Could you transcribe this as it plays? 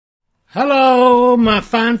Hello, my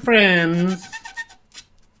fine friends.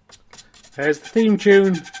 There's the theme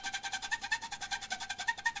tune.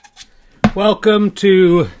 Welcome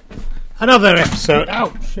to another episode.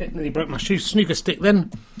 Oh, shit, nearly broke my snooker stick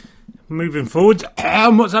then. Moving forwards.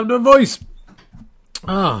 What's happened to my voice?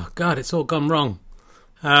 Oh, God, it's all gone wrong.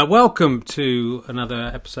 Welcome to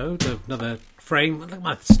another episode of another frame. Look at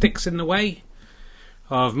my sticks in the way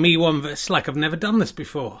of Me One vs. Like I've never done this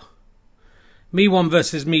before. Me One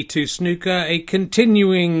versus Me Two Snooker, a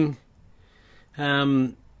continuing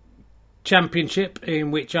championship in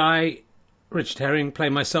which I, Richard Herring, play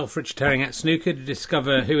myself, Richard Herring, at snooker to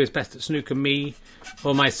discover who is best at snooker, me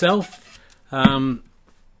or myself.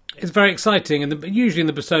 It's very exciting, and usually in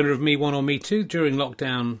the persona of Me One or Me Two. During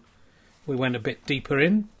lockdown, we went a bit deeper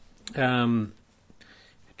in. During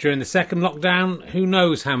the second lockdown, who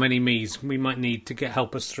knows how many me's we might need to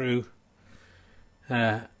help us through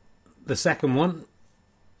the second one.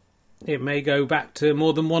 It may go back to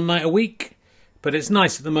more than one night a week, but it's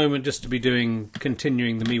nice at the moment just to be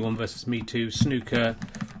continuing the Me One versus Me Two snooker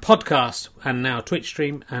podcast, and now Twitch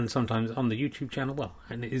stream, and sometimes on the YouTube channel. Well,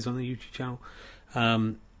 and it is on the YouTube channel,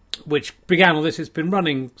 which began all this. It's been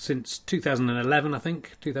running since 2011, I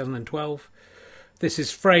think, 2012. This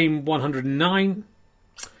is frame 109.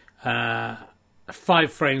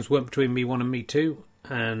 5 frames went between Me One and Me Two,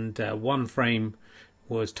 and 1 frame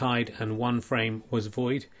was tied and 1 frame was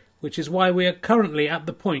void, which is why we are currently at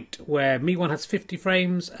the point where Me One has 50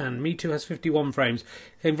 frames and Me Two has 51 frames.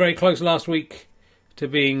 Came very close last week to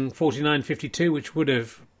being 49-52, which would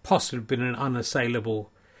have possibly been an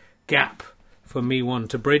unassailable gap for Me One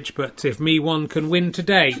to bridge. But if Me One can win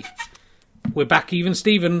today, we're back even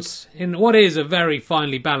Stevens in what is a very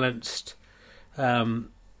finely balanced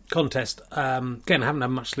contest. Again, I haven't had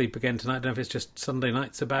much sleep again tonight. I don't know if it's just Sunday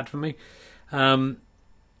nights are bad for me.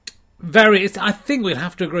 I think we'd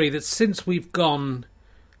have to agree that since we've gone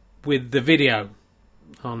with the video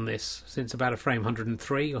on this, since about a frame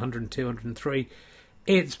 103, 102, 103,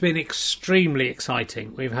 it's been extremely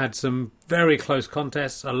exciting. We've had some very close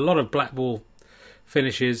contests, a lot of black ball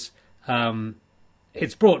finishes.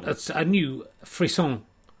 It's brought a new frisson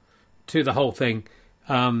to the whole thing.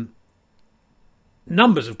 Numbers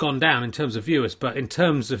have gone down in terms of viewers, but in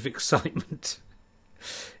terms of excitement,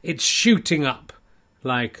 it's shooting up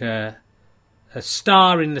like a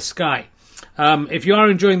star in the sky. If you are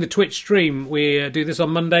enjoying the Twitch stream, we do this on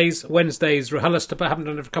Mondays, Wednesdays, RHLSTP. I haven't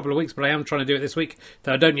done it for a couple of weeks, but I am trying to do it this week,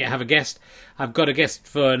 though I don't yet have a guest. I've got a guest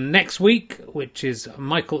for next week, which is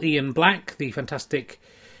Michael Ian Black, the fantastic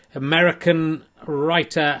American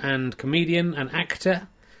writer and comedian and actor,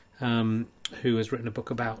 who has written a book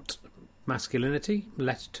about masculinity,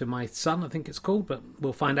 Letter to My Son, I think it's called, but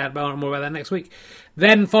we'll find out more about that next week.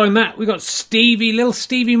 Then following that, we've got little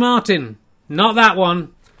Stevie Martin. Not that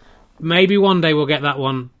one. Maybe one day we'll get that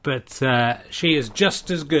one, but she is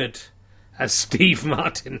just as good as Steve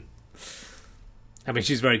Martin. I mean,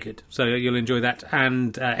 she's very good, so you'll enjoy that.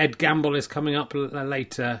 And Ed Gamble is coming up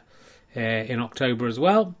later in October as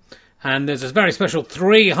well. And there's a very special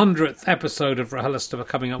 300th episode of RHLSTP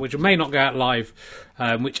coming up, which may not go out live,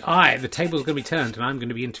 the table's going to be turned and I'm going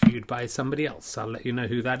to be interviewed by somebody else. I'll let you know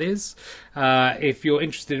who that is. If you're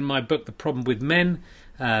interested in my book, The Problem with Men,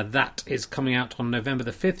 that is coming out on November the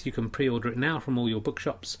 5th. You can pre-order it now from all your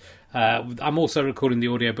bookshops. I'm also recording the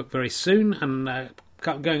audiobook very soon and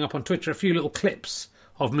going up on Twitter a few little clips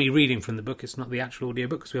of me reading from the book. It's not the actual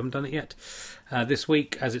audiobook because we haven't done it yet. This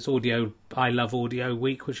week, as it's I Love Audio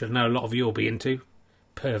Week, which I know a lot of you will be into,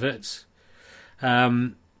 perverts.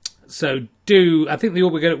 So I think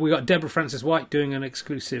we got Deborah Francis White doing an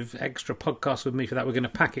exclusive extra podcast with me for that. We're going to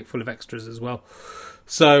pack it full of extras as well.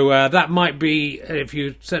 So that might be, if you're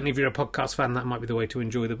a podcast fan, that might be the way to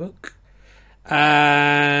enjoy the book.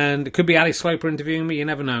 And it could be Ali Sloper interviewing me. You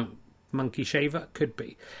never know. Monkey Shaver could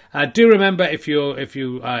be. Do remember if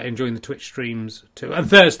you are enjoying the Twitch streams too. And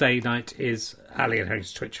Thursday night is Ali and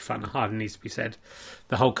Herring's Twitch fun. Hardly needs to be said.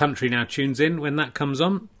 The whole country now tunes in when that comes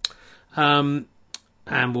on. And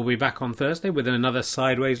we'll be back on Thursday with another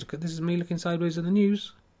sideways look. This is me looking sideways at the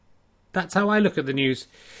news. That's how I look at the news.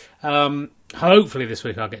 Hopefully this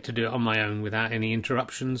week I'll get to do it on my own without any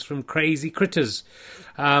interruptions from crazy critters.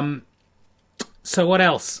 So what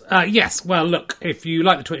else? Yes, well, look, if you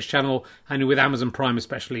like the Twitch channel, and with Amazon Prime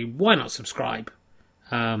especially, why not subscribe?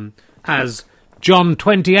 As John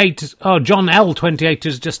L28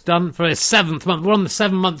 has just done for his 7th month. We're on the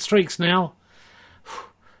 7-month streaks now.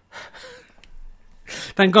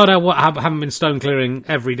 Thank God I haven't been stone clearing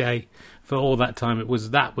every day for all that time.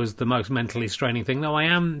 That was the most mentally straining thing. Though I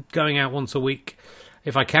am going out once a week,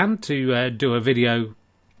 if I can, to do a video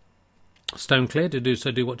Stone Clear.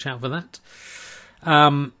 Do watch out for that.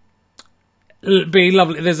 It'd be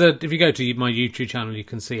lovely. If you go to my YouTube channel, you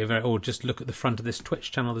can see or just look at the front of this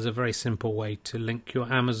Twitch channel. There's a very simple way to link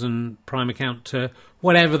your Amazon Prime account to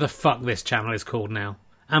whatever the fuck this channel is called now.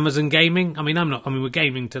 Amazon Gaming. We're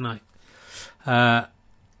gaming tonight. Yeah.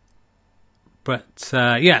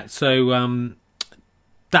 So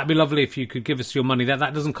that'd be lovely if you could give us your money.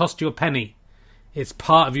 That doesn't cost you a penny. It's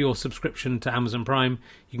part of your subscription to Amazon Prime.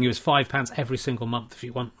 You can give us £5 every single month if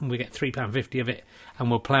you want, and we get £3.50 of it, and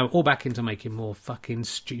we'll plough it all back into making more fucking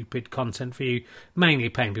stupid content for you, mainly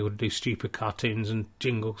paying people to do stupid cartoons and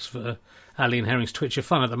jingles for Ali and Herring's Twitch of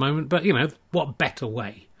Fun at the moment. But, what better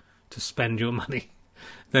way to spend your money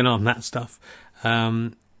than on that stuff?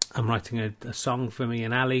 I'm writing a song for me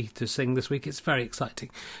and Ali to sing this week. It's very exciting.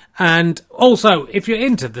 And also, if you're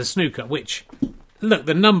into the snooker, which... Look,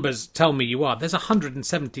 the numbers tell me you are. There's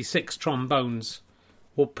 176 trombones,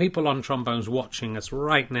 or people on trombones watching us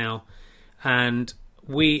right now. And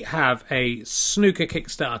we have a snooker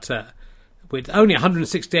Kickstarter with only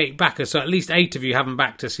 168 backers, so at least 8 of you haven't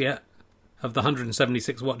backed us yet, of the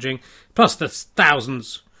 176 watching, plus the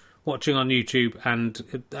thousands watching on YouTube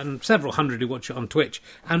and several hundred who watch it on Twitch.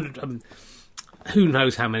 And who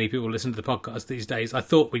knows how many people listen to the podcast these days. I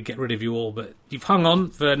thought we'd get rid of you all, but you've hung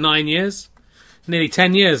on for 9 years. Nearly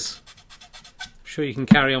 10 years. I'm sure you can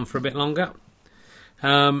carry on for a bit longer.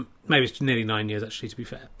 Maybe it's nearly 9 years, actually, to be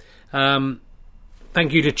fair.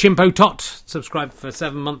 Thank you to Chimpo Tot, subscribed for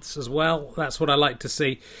 7 months as well. That's what I like to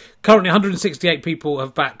see. Currently, 168 people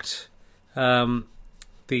have backed the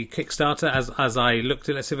Kickstarter. As I looked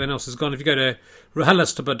at, let's see if anyone else has gone. If you go to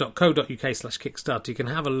rahelastubber.co.uk/Kickstarter, you can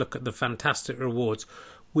have a look at the fantastic rewards.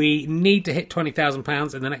 We need to hit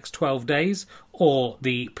 £20,000 in the next 12 days, or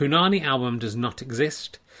the Punani album does not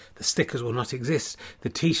exist. The stickers will not exist. The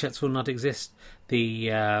T-shirts will not exist.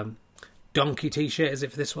 The donkey T-shirt, as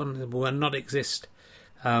if this one will not exist.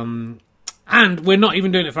 And we're not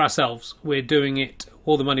even doing it for ourselves. We're doing it,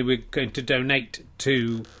 all the money we're going to donate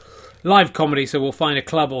to live comedy. So we'll find a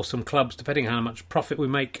club or some clubs, depending on how much profit we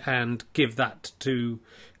make, and give that to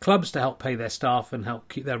clubs to help pay their staff and help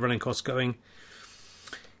keep their running costs going,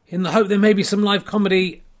 in the hope there may be some live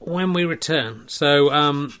comedy when we return.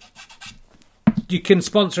 So you can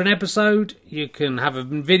sponsor an episode. You can have a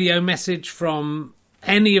video message from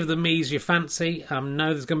any of the me's you fancy.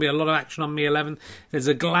 No, there's going to be a lot of action on Me 11. There's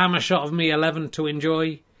a glamour shot of Me 11 to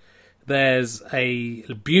enjoy. There's a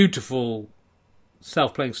beautiful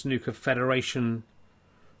Self-Playing Snooker Federation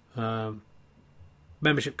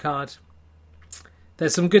membership card.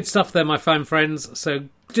 There's some good stuff there, my fine friends. So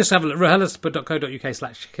just have a look.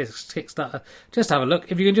 rahelastubber.co.uk/Kickstarter. Just have a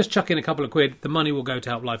look. If you can just chuck in a couple of quid, the money will go to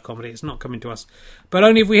help live comedy. It's not coming to us, but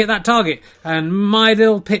only if we hit that target. And my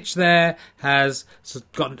little pitch there has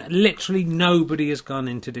got literally nobody has gone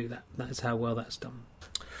in to do that. That's how well that's done.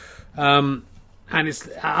 And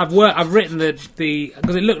I've written the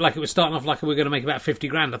because it looked like it was starting off like we were going to make about 50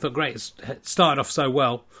 grand. I thought, great, it started off so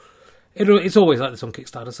well. It's always like this on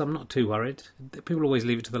Kickstarter, so I'm not too worried. People always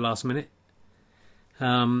leave it to the last minute.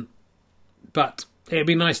 But it'd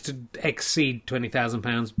be nice to exceed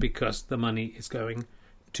 £20,000 because the money is going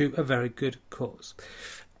to a very good cause.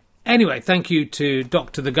 Anyway, thank you to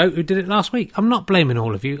Dr. the Goat who did it last week. I'm not blaming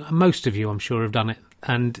all of you. Most of you, I'm sure, have done it.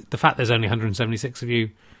 And the fact there's only 176 of you,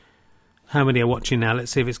 how many are watching now?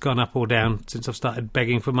 Let's see if it's gone up or down since I've started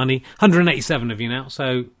begging for money. 187 of you now.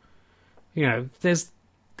 So, there's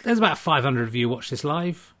about 500 of you watch this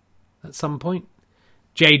live at some point.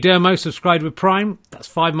 Jay Dermo subscribed with Prime. That's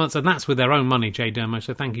 5 months, and that's with their own money, Jay Dermo.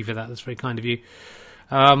 So thank you for that. That's very kind of you.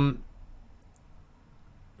 The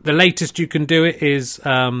latest you can do it is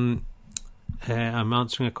I'm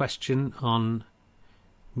answering a question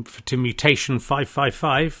to Mutation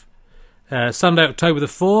 555. Sunday, October the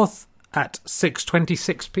 4th at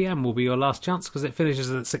 6:26 p.m. will be your last chance because it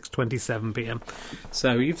finishes at 6:27 p.m.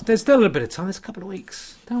 So there's still a little bit of time. It's a couple of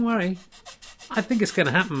weeks. Don't worry. I think it's going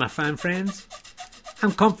to happen, my fine friends.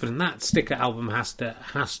 I'm confident that sticker album has to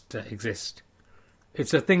exist.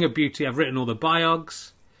 It's a thing of beauty. I've written all the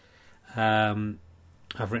biogs. I've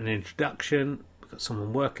written an introduction. We've got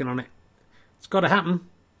someone working on it. It's got to happen.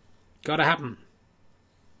 Got to happen.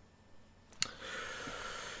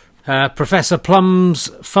 Professor Plum's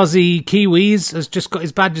Fuzzy Kiwis has just got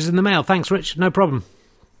his badges in the mail. Thanks, Rich. No problem.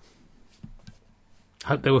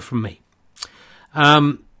 Hope they were from me.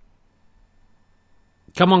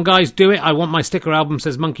 Come on, guys, do it. I want my sticker album,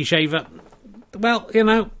 says Monkey Shaver. Well,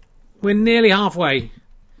 we're nearly halfway.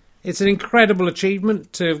 It's an incredible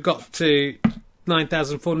achievement to have got to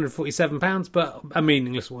 £9,447, but a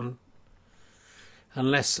meaningless one.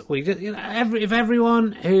 Unless we did, if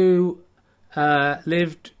everyone who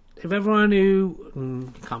lived. If everyone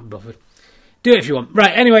who can't be bothered, do it if you want.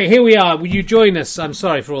 Right. Anyway, here we are. Will you join us? I'm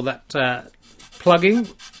sorry for all that plugging.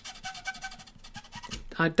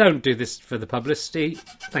 I don't do this for the publicity.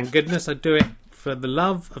 Thank goodness. I do it for the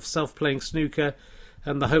love of self-playing snooker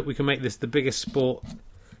and the hope we can make this the biggest sport.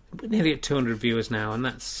 We're nearly at 200 viewers now, and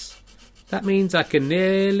that means I can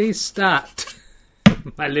nearly start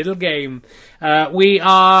my little game. We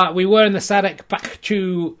were in the Sadek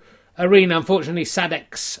Bakchu Arena. Unfortunately,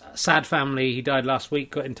 Sadek's sad family, he died last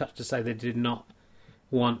week, got in touch to say they did not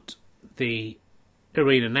want the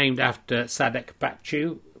arena named after Sadek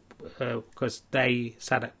Bakchu because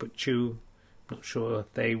Sadek Bakchu, not sure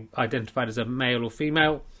if they identified as a male or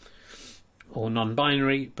female or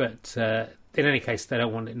non-binary, but in any case, they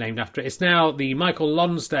don't want it named after it. It's now the Michael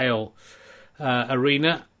Lonsdale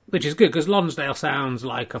Arena, which is good because Lonsdale sounds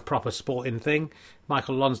like a proper sporting thing.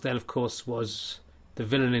 Michael Lonsdale, of course, was the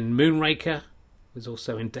villain in Moonraker. Was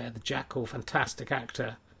also in Dare the Jackal. Fantastic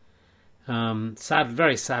actor.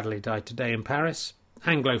 Very sadly died today in Paris.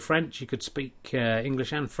 Anglo-French. He could speak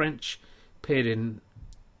English and French. Appeared in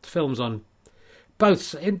films on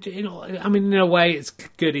both. In a way, it's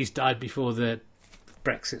good he's died before the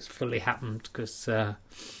Brexit fully happened because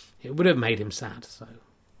it would have made him sad. So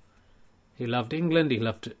he loved England, he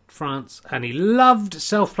loved France, and he loved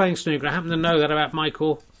self-playing snooker. I happen to know that about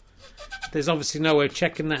Michael. There's obviously no way of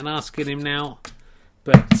checking that and asking him now,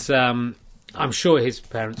 but I'm sure his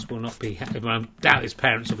parents will not be happy. I doubt his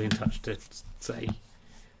parents will be in touch to say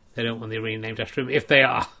they don't want the arena named after him. If they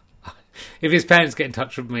are, if his parents get in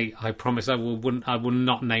touch with me, I promise I will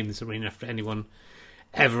not name this arena after anyone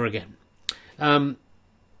ever again.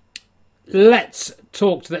 Let's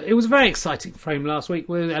talk to it was a very exciting frame last week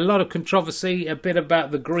with a lot of controversy, a bit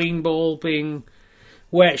about the green ball being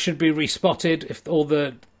where it should be respotted if all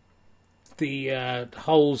the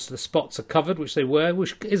holes, the spots are covered, which they were,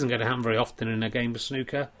 which isn't going to happen very often in a game of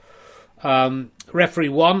snooker. Referee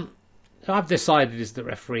 1, I've decided is the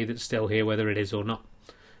referee that's still here, whether it is or not.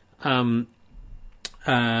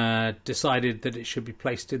 Decided that it should be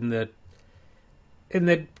placed in the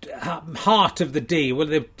heart of the D, well,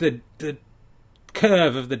 the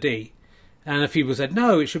curve of the D. And a few people said,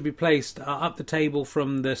 no, it should be placed up the table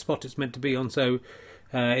from the spot it's meant to be on, so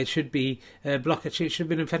it should be blocked. It should have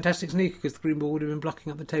been a fantastic snooker because the green ball would have been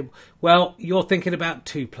blocking up the table. Well, you're thinking about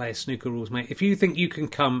two-player snooker rules, mate. If you think you can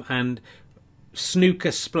come and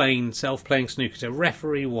snooker-splain self-playing snooker to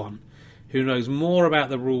referee 1, who knows more about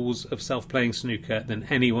the rules of self-playing snooker than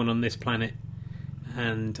anyone on this planet,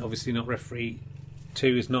 and obviously not referee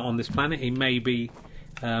 2 is not on this planet. He may be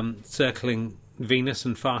circling Venus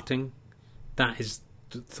and farting. That is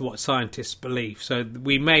what scientists believe. So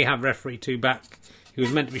we may have referee 2 back. He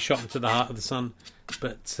was meant to be shot into the heart of the sun,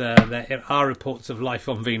 but there are reports of life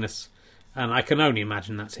on Venus, and I can only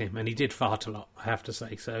imagine that's him. And he did fart a lot, I have to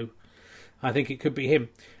say. So I think it could be him.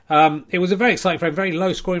 It was a very exciting frame, very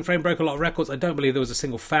low-scoring frame, broke a lot of records. I don't believe there was a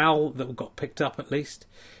single foul that got picked up, at least,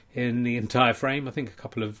 in the entire frame. I think a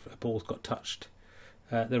couple of balls got touched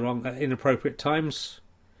the wrong inappropriate times.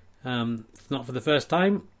 It's not for the first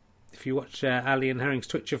time. If you watch Ali and Herring's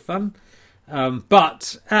Twitch of Fun.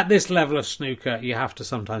 But at this level of snooker, you have to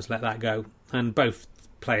sometimes let that go. And both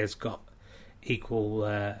players got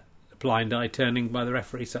equal blind eye turning by the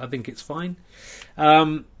referee, so I think it's fine.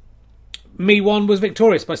 Me One was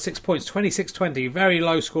victorious by 6 points, 26-20. Very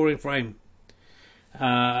low scoring frame.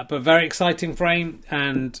 But very exciting frame.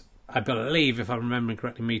 And I believe, if I'm remembering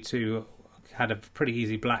correctly, Me Too had a pretty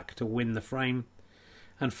easy black to win the frame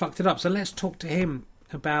and fucked it up. So let's talk to him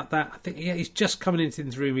about that. I think he's just coming into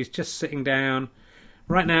this room. He's just sitting down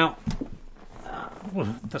right now.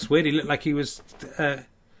 That's weird. He looked like he was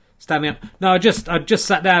standing up. No, I just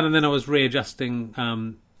sat down and then I was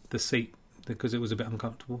readjusting the seat because it was a bit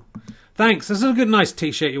uncomfortable. Thanks. That's a good, nice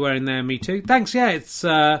T-shirt you're wearing there. Me Too. Thanks. Yeah, it's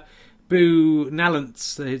Boo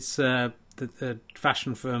Nallants. It's the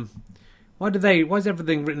fashion firm. Why is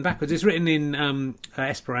everything written backwards? It's written in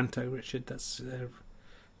Esperanto, Richard.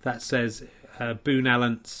 That says Boo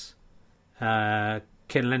Nallants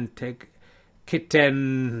Kinlentig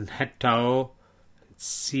Kitten Heto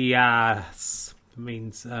Sias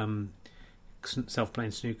means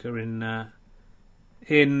self-playing snooker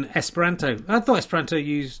in Esperanto. I thought Esperanto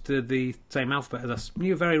used the same alphabet as us.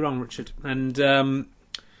 You're very wrong, Richard. And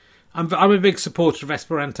I'm a big supporter of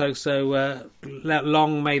Esperanto, so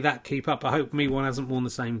long may that keep up. I hope Me One hasn't worn the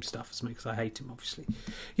same stuff as me, because I hate him, obviously.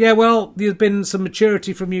 Yeah, well, there's been some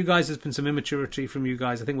maturity from you guys. There's been some immaturity from you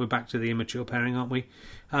guys. I think we're back to the immature pairing, aren't we?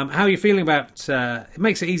 How are you feeling about... it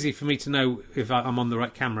makes it easy for me to know if I'm on the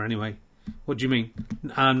right camera, anyway. What do you mean?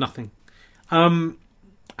 Nothing. How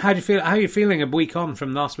How do you feel? How are you feeling a week on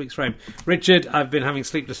from last week's frame, Richard? I've been having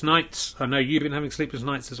sleepless nights. I know you've been having sleepless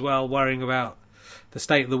nights as well, worrying about the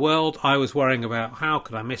state of the world. I was worrying about how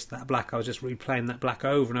could I miss that black. I was just replaying that black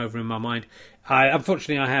over and over in my mind.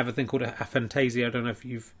 Unfortunately, I have a thing called aphantasia. I don't know if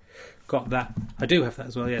you've got that. I do have that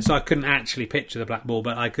as well. Yeah, so I couldn't actually picture the black ball,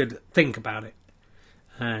 but I could think about it,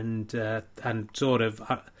 and sort of.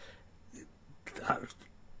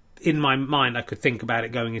 In my mind, I could think about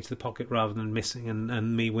it going into the pocket rather than missing,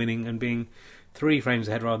 and me winning and being 3 frames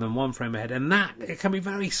ahead rather than 1 frame ahead. And that, it can be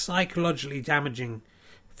very psychologically damaging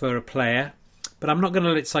for a player. But I'm not going to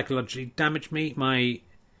let it psychologically damage me. My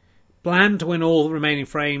plan to win all the remaining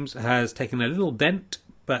frames has taken a little dent,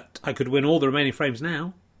 but I could win all the remaining frames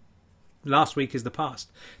now. Last week is the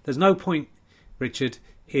past. There's no point, Richard,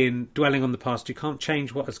 in dwelling on the past. You can't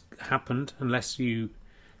change what has happened unless you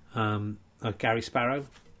are Gary Sparrow.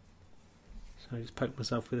 I just poked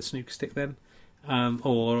myself with a snooker stick then,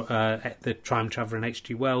 or the time traveller in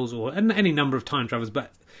H.G. Wells, or any number of time travellers.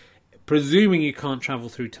 But presuming you can't travel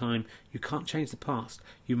through time, you can't change the past.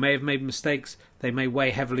 You may have made mistakes; they may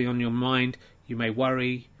weigh heavily on your mind. You may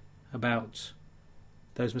worry about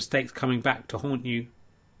those mistakes coming back to haunt you,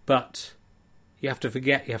 but you have to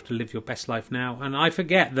forget. You have to live your best life now. And I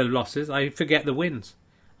forget the losses. I forget the wins.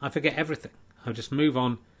 I forget everything. I just move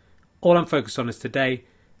on. All I'm focused on is today.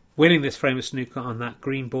 Winning this frame of snooker on that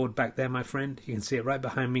green board back there, my friend. You can see it right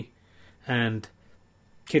behind me. And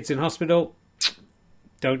kids in hospital,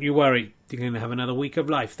 don't you worry. You're going to have another week of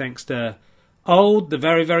life thanks to the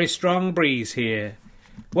very, very strong Breeze here.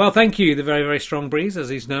 Well, thank you, the very, very strong Breeze, as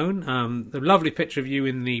he's known. A lovely picture of you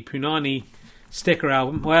in the Punani sticker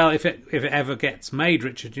album. Well, if it ever gets made,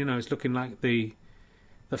 Richard, it's looking like the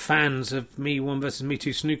fans of Me 1 versus Me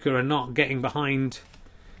 2 snooker are not getting behind.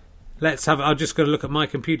 I'll just go to look at my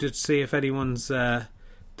computer to see if anyone's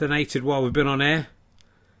donated while we've been on air.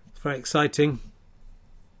 It's very exciting.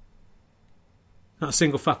 Not a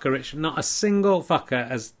single fucker, Richard. Not a single fucker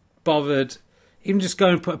has bothered. Even just go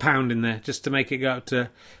and put £1 in there just to make it go up to...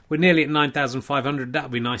 We're nearly at 9,500. That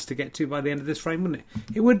would be nice to get to by the end of this frame, wouldn't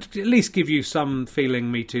it? It would at least give you some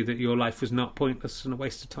feeling, Me Too, that your life was not pointless and a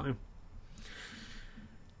waste of time.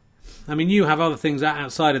 I mean, you have other things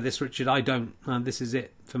outside of this, Richard. I don't. This is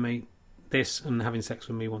it for me. This and having sex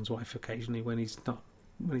with Me One's wife occasionally when he's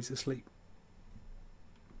asleep.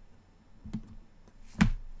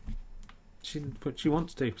 She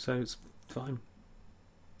wants to, so it's fine.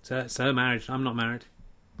 So it's her marriage. I'm not married.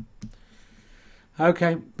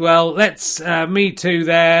 Okay, well, let's Me Too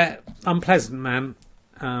there. Unpleasant man.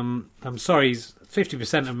 I'm sorry. He's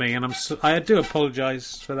 50% of me, and I do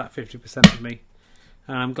apologise for that 50% of me.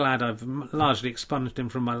 And I'm glad I've largely expunged him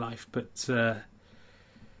from my life. But,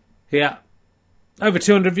 yeah. Over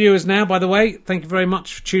 200 viewers now, by the way. Thank you very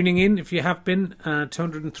much for tuning in. If you have been,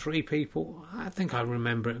 203 people. I think I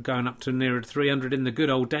remember it going up to nearer 300 in the good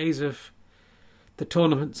old days of the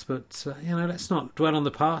tournaments. But, let's not dwell on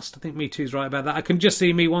the past. I think Me Too's right about that. I can just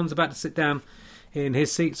see Me One's about to sit down in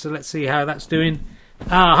his seat. So let's see how that's doing.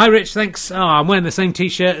 Hi Rich, thanks. I'm wearing the same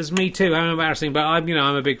t-shirt as Me Too. How embarrassing, but I'm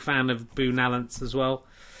a big fan of Boo Nallants as well.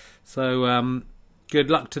 So good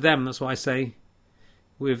luck to them. That's what I say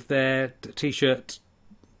with their t-shirt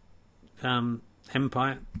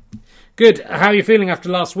empire. Good. How are you feeling after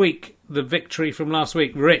last week? The victory from last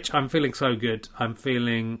week, Rich. I'm feeling so good. I'm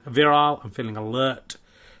feeling virile. I'm feeling alert.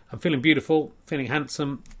 I'm feeling beautiful. Feeling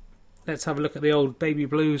handsome. Let's have a look at the old baby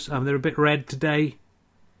blues. They're a bit red today.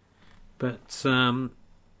 But, still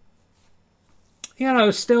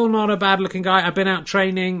not a bad-looking guy. I've been out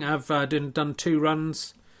training. I've done 2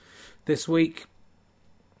 runs this week.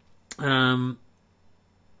 One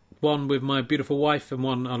with my beautiful wife and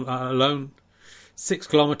one alone. 6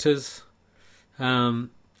 kilometres. I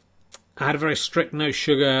had a very strict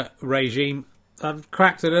no-sugar regime. I've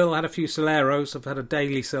cracked a little, had a few Soleros. I've had a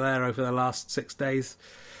daily Solero for the last 6 days.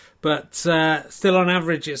 But still, on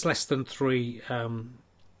average, it's less than 3...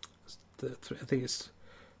 I think it's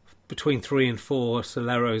between 3 and 4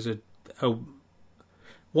 Soleros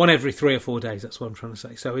one every 3 or 4 days. That's what I'm trying to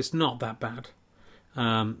say. So it's not that bad.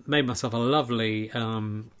 Made myself a lovely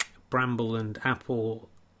bramble and apple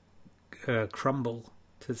crumble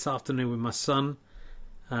this afternoon with my son.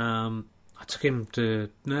 I took him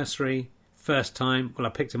to nursery first time. Well,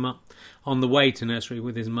 I picked him up on the way to nursery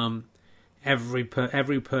with his mum. Every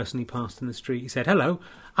person he passed in the street, he said, "Hello,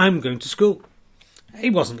 I'm going to school." He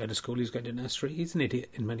wasn't going to school, he was going to nursery. He's an idiot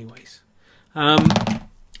in many ways.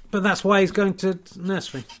 But that's why he's going to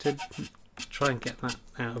nursery, to try and get that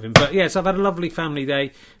out of him. But yes, I've had a lovely family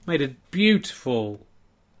day. Made a beautiful,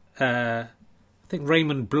 I think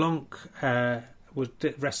Raymond Blanc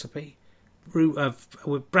recipe.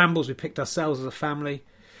 with brambles we picked ourselves as a family.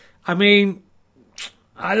 I mean,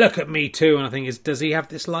 I look at Me Too and I think, does he have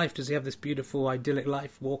this life? Does he have this beautiful, idyllic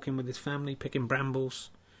life, walking with his family, picking brambles,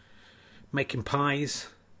 making pies,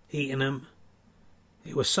 eating them?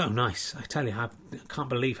 It was so nice. I tell you, I can't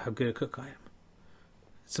believe how good a cook I am.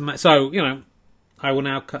 So, I will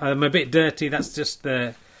now... I'm a bit dirty. That's just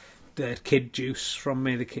the kid juice from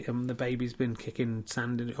me. The baby's been kicking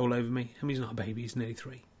sand all over me. I mean, he's not a baby. He's nearly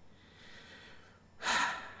 3.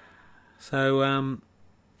 So,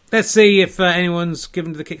 let's see if anyone's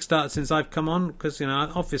given to the Kickstarter since I've come on. Because,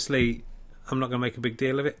 obviously, I'm not going to make a big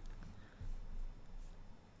deal of it.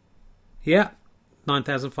 Yeah.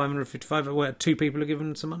 9,555. Where 2 people have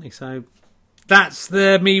given some money. So, that's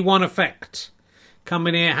the Me One effect.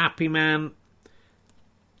 Coming here, happy man.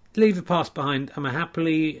 Leave the past behind. I'm a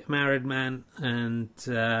happily married man and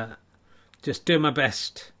just doing my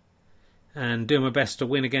best and doing my best to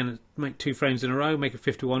win again, make 2 frames in a row, make it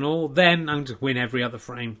 51 all. Then I'm just win every other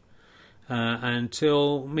frame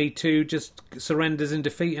until Me Too just surrenders in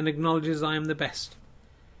defeat and acknowledges I am the best.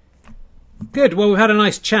 Good. Well, we've had a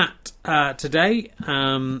nice chat today.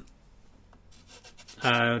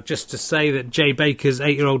 Just to say that Jay Baker's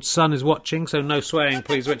 8-year-old son is watching, so no swearing,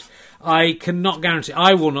 please, which I cannot guarantee.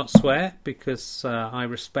 I will not swear because I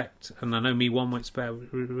respect, and I know Me One won't swear.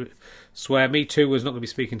 Me Too was not going to be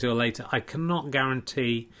speaking to her later. I cannot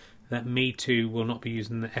guarantee that Me Too will not be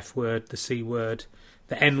using the F word, the C word,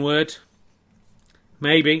 the N word.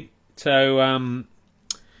 Maybe. So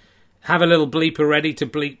have a little bleeper ready to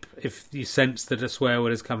bleep if you sense that a swear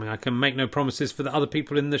word is coming. I can make no promises for the other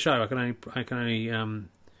people in the show. I can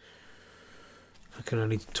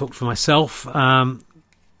only talk for myself. I'm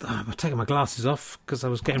taking my glasses off because I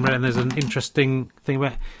was getting ready, and there's an interesting thing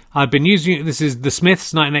about. I've been using. This is The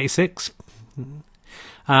Smiths, 1986.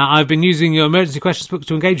 I've been using your emergency questions book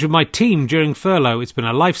to engage with my team during furlough. It's been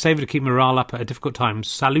a lifesaver to keep morale up at a difficult time.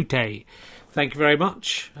 Salute. Thank you very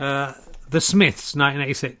much. The Smiths,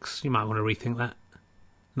 1986. You might want to rethink that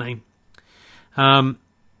name.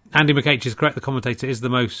 Andy McH is correct. The commentator is the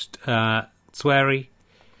most sweary.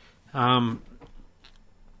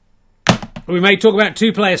 We may talk about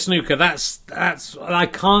 2-player snooker. That's. I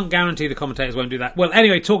can't guarantee the commentators won't do that. Well,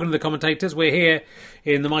 anyway, talking to the commentators, we're here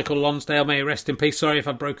in the Michael Lonsdale. May he rest in peace. Sorry if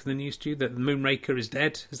I've broken the news to you that the Moonraker is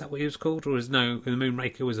dead. Is that what he was called, or no? The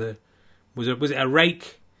Moonraker was it a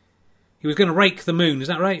rake? He was going to rake the moon, is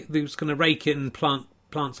that right? He was going to rake it and plant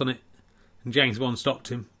plants on it. And James Bond stopped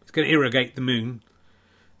him. He's going to irrigate the moon,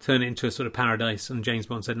 turn it into a sort of paradise. And James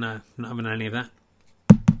Bond said, no, I'm not having any of that.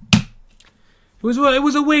 It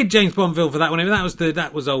was a weird James Bond film for that one. I mean,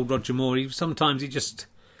 that was old Roger Moore. Sometimes he just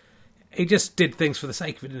did things for the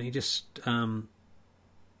sake of it, and he just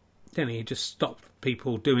stopped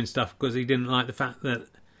people doing stuff because he didn't like the fact that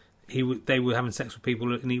they were having sex with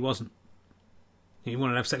people and he wasn't. He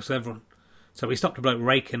wanted to have sex with everyone. So he stopped a bloke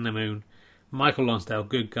raking the moon. Michael Lonsdale,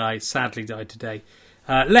 good guy, sadly died today.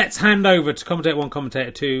 Let's hand over to Commentator 1,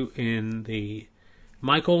 Commentator 2 in the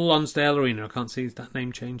Michael Lonsdale Arena. I can't see that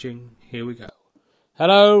name changing. Here we go.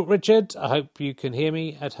 Hello, Richard. I hope you can hear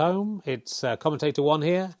me at home. It's Commentator 1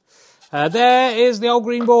 here. There is the old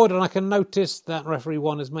green board, and I can notice that referee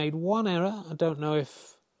 1 has made one error. I don't know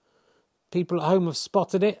if people at home have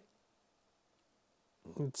spotted it.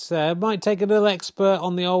 It might take a little expert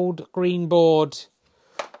on the old green board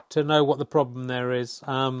to know what the problem there is.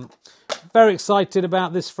 Very excited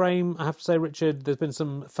about this frame. I have to say, Richard, there's been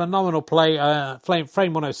some phenomenal play.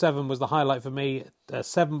 Frame 107 was the highlight for me. A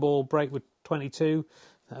 7-ball break with 22,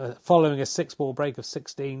 following a 6-ball break of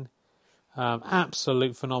 16.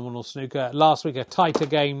 Absolute phenomenal snooker. Last week, a tighter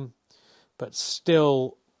game, but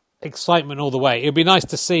still excitement all the way. It would be nice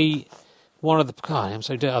to see one of the... God, I'm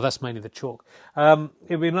so dirty. Oh, that's mainly the chalk.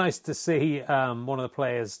 It'd be nice to see one of the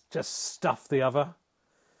players just stuff the other.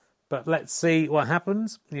 But let's see what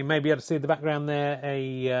happens. You may be able to see in the background there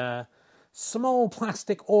a small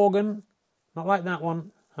plastic organ, not like that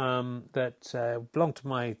one, that belonged to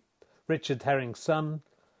my Richard Herring's son,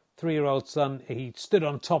 3-year-old son. He stood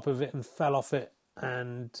on top of it and fell off it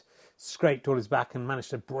and scraped all his back and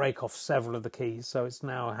managed to break off several of the keys. So it's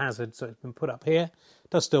now a hazard. So it's been put up here. It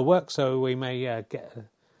does still work, so we may get a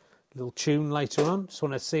little tune later on. Just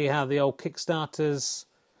want to see how the old Kickstarter's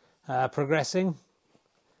progressing.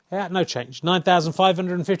 Yeah, no change.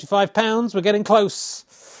 £9,555. We're getting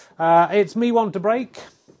close. It's Me One to break.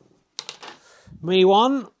 Me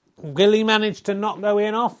One. Will he manage to not go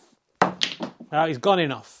in off? No, he's gone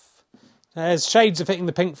in off. There's shades of hitting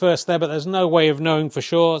the pink first there, but there's no way of knowing for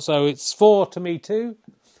sure. So it's 4 to Me Too.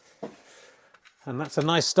 And that's a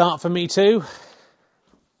nice start for Me Too.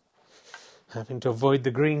 Having to avoid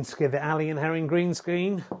the green screen, the alley and herring green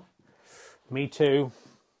screen. Me too.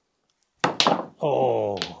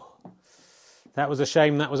 Oh, that was a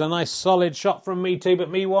shame. That was a nice solid shot from Me Too, but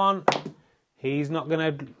Me One, he's not going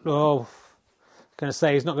to,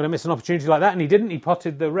 he's not going to miss an opportunity like that, and he didn't. He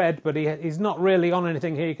potted the red, but he's not really on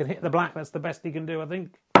anything here. He can hit the black. That's the best he can do, I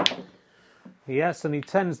think. Yes, and he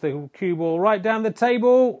sends the cue ball right down the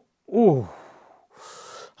table. Ooh,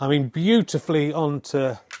 I mean, beautifully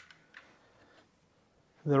onto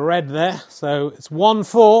the red there. So it's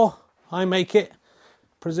 1-4. I make it.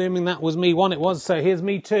 Presuming that was Me One, it was. So here's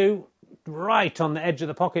Me Two, right on the edge of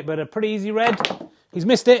the pocket, but a pretty easy red. He's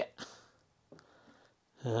missed it.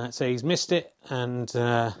 So he's missed it, and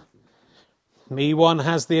Me One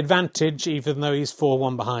has the advantage, even though he's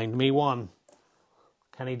 4-1 behind. Me One.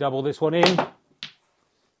 Can he double this one in?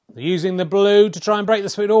 Using the blue to try and break the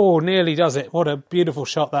speed. Oh, nearly does it. What a beautiful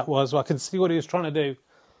shot that was. Well, I can see what he was trying to do.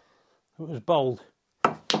 It was bold.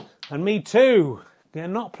 And Me Too. Yeah,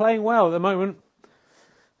 not playing well at the moment.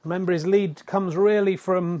 Remember, his lead comes really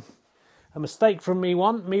from a mistake from Me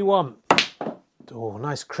One. Me One. Oh,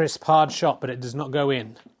 nice crisp hard shot, but it does not go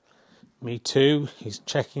in. Me Too. He's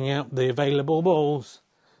checking out the available balls.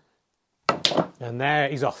 And there,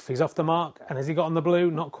 he's off. He's off the mark. And has he got on the blue?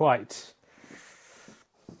 Not quite.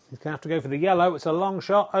 He's going to have to go for the yellow. It's a long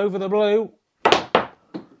shot over the blue.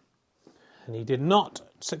 And he did not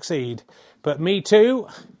succeed. But Me Too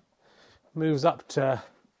moves up to...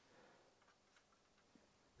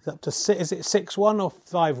 Is it 6-1 or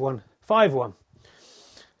 5-1? 5-1.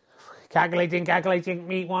 Calculating.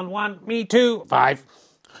 Me one. Me two, 5.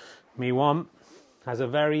 Me one has a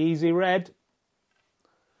very easy red.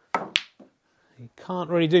 He can't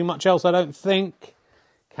really do much else, I don't think.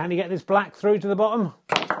 Can he get this black through to the bottom?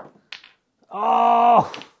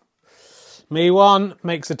 Oh! Me One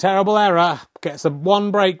makes a terrible error. Gets a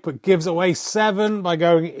 1 break, but gives away 7 by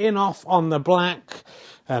going in off on the black.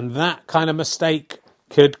 And that kind of mistake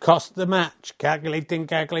could cost the match. Calculating.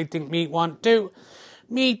 Me 1, 2.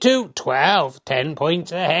 Me Too, 12. 10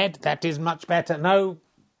 points ahead. That is much better. No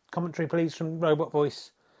commentary, please, from Robot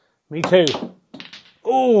Voice. Me Too.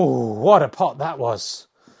 Oh, what a pot that was.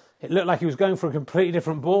 It looked like he was going for a completely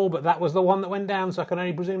different ball, but that was the one that went down, so I can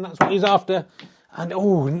only presume that's what he's after. And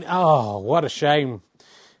oh, what a shame.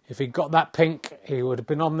 If he got that pink, he would have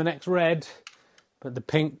been on the next red. But the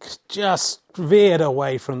pink just veered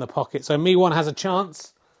away from the pocket. So Me One has a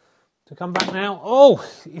chance to come back now. Oh,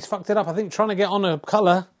 he's fucked it up, I think, trying to get on a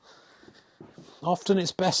colour. Often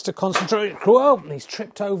it's best to concentrate. Whoa, he's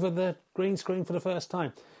tripped over the green screen for the first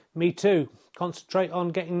time. Me Too. Concentrate on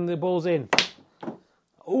getting the balls in.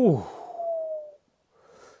 Ooh.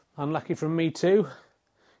 Unlucky from Me Too.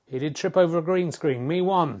 He did trip over a green screen. Me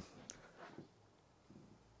One.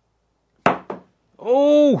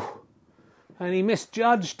 Oh! And he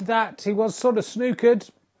misjudged that. He was sort of snookered.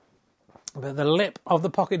 But the lip of the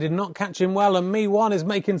pocket did not catch him well. And Me One is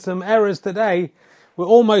making some errors today. We're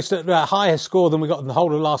almost at a higher score than we got in the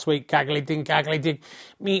whole of last week. Calculating.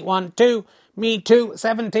 Me 1, 2. Me Too,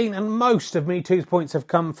 17. And most of Me Too's points have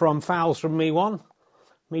come from fouls from Me One.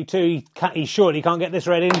 Me Too, he's sure he can't get this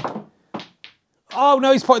red in. Oh,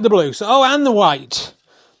 no, he's potted the blue. So, and the white.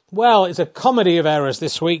 Well, it's a comedy of errors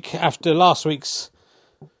this week after last week's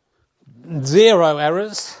 0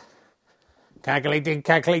 errors. Calculating.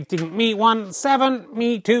 Me 1, 7.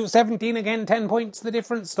 Me 2, 17 again. 10 points the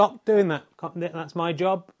difference. Stop doing that. That's my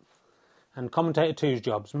job. And commentator 2's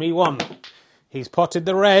jobs. Me 1. He's potted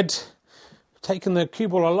the red. Taken the cue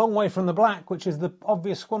ball a long way from the black, which is the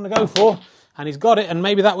obvious one to go for. And he's got it. And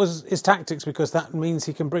maybe that was his tactics, because that means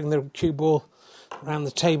he can bring the cue ball around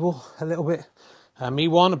the table a little bit. Me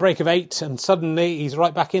 1, a break of 8. And suddenly he's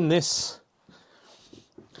right back in this.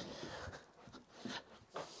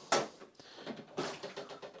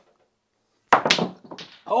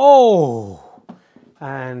 Oh!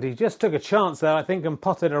 And he just took a chance there, I think, and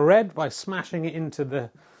potted a red by smashing it into the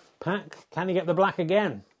pack. Can he get the black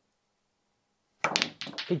again?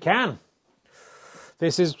 He can.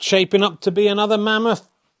 This is shaping up to be another mammoth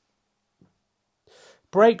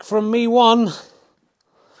break from Me One.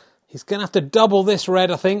 He's going to have to double this red,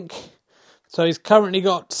 I think. So he's currently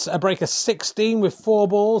got a break of 16 with 4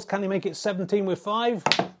 balls. Can he make it 17 with 5?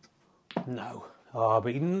 No. Oh,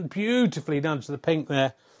 but he beautifully nudged the pink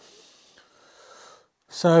there.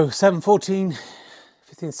 So 7, 14,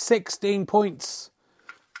 15, 16 points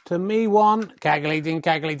to Me One. Calculating.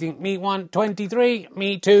 Me 1, 23.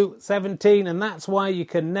 Me 2, 17. And that's why you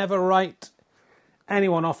can never write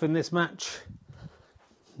anyone off in this match.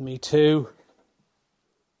 Me Too.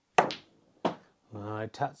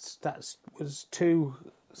 That was too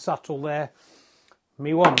subtle there.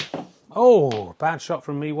 Me One. Oh, bad shot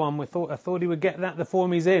from me one. I thought he would get that the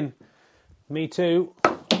form he's in. Me two.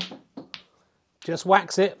 Just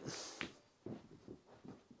whacks it.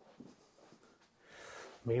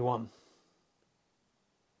 Me one.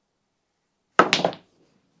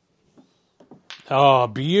 Oh,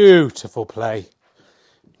 beautiful play.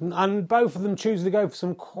 And both of them choose to go for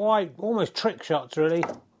some quite, almost trick shots, really.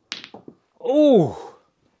 Oh!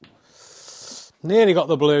 Nearly got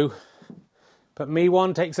the blue. But me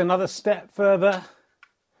one takes another step further.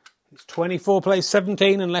 It's 24 plays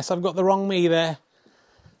 17, unless I've got the wrong me there.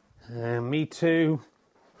 Me two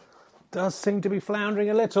does seem to be floundering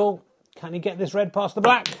a little. Can he get this red past the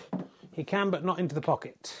black? He can, but not into the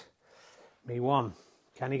pocket. Me one.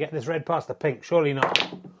 Can he get this red past the pink? Surely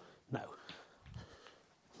not. No.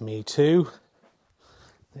 Me two.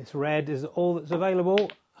 This red is all that's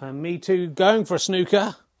available. And me two going for a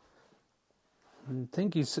snooker. I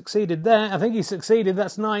think he's succeeded there. I think he's succeeded.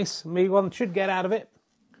 That's nice. Me one should get out of it.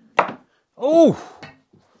 Oh!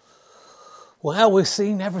 Well, we've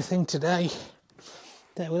seen everything today.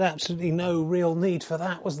 There was absolutely no real need for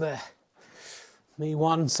that, was there? Me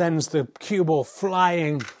one sends the cue ball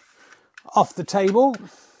flying off the table.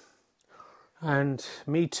 And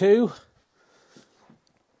me two,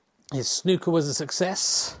 his snooker was a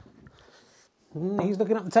success. He's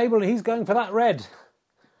looking up the table and he's going for that red.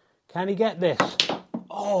 Can he get this?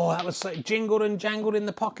 Oh, that was like jingled and jangled in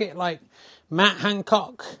the pocket like Matt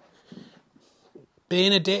Hancock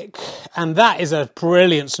being a dick. And that is a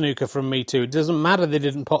brilliant snooker from me two. It doesn't matter they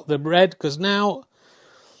didn't pot the red, because now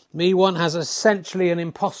me one has essentially an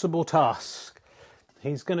impossible task.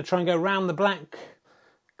 He's going to try and go round the black,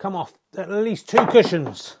 come off at least two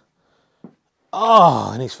cushions.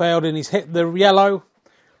 Oh, and he's failed and he's hit the yellow.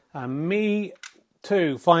 And me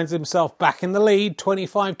two finds himself back in the lead,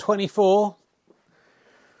 25-24.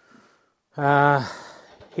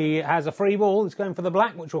 He has a free ball. He's going for the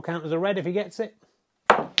black, which will count as a red if he gets it.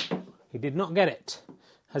 He did not get it.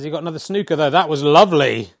 Has he got another snooker, though? That was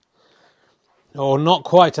lovely. Or not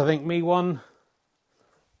quite, I think. Me one.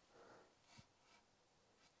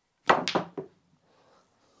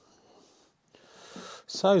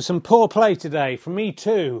 So, some poor play today from me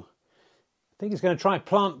two. I think he's going to try and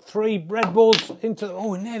plant three red balls into...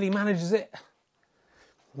 Oh, he nearly manages it.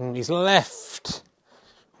 And he's left.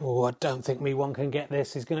 Oh, I don't think me one can get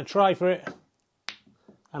this. He's going to try for it.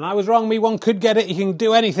 And I was wrong. Me one could get it. He can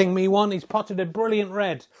do anything, me one. He's potted a brilliant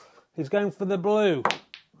red. He's going for the blue.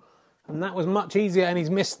 And that was much easier, and he's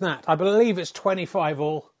missed that. I believe it's 25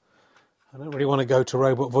 all. I don't really want to go to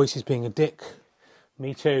Robot Voices being a dick.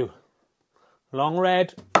 Me too. Long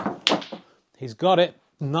red. He's got it.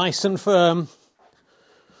 Nice and firm.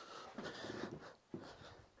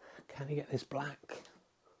 Can he get this black?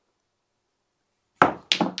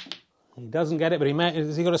 He doesn't get it, but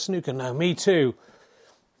has he got a snooker? No, me too.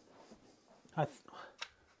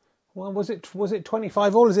 Well, was it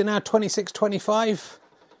 25 all? Is it now 26-25?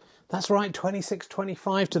 That's right,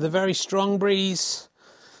 26-25 to the very strong breeze.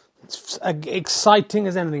 It's exciting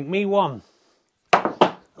as anything. Me one.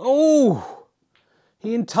 Oh!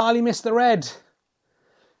 He entirely missed the red.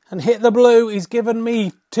 And hit the blue. He's given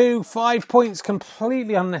me 5 points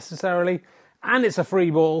completely unnecessarily. And it's a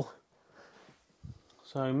free ball.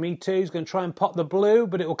 So me too is going to try and pop the blue,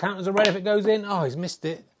 but it will count as a red if it goes in. Oh, he's missed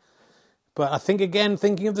it. But I think, again,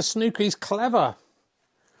 thinking of the snooker, he's clever.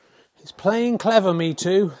 He's playing clever, me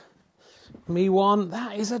too. Me one.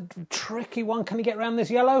 That is a tricky one. Can he get around this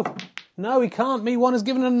yellow? No, he can't. Me one has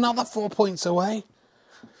given another 4 points away.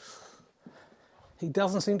 He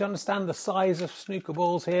doesn't seem to understand the size of snooker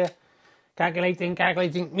balls here. Calculating.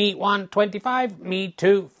 Me one, 25. Me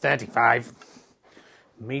two, 35.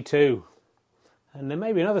 Me too. And there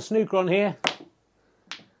may be another snooker on here.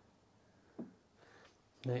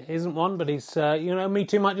 There isn't one, but he's,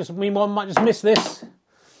 me one might just miss this.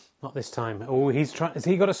 Not this time. Oh, has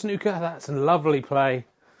he got a snooker? That's a lovely play.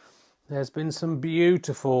 There's been some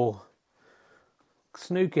beautiful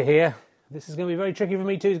snooker here. This is going to be very tricky for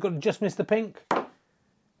me too. He's got to just miss the pink.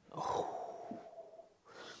 Oh.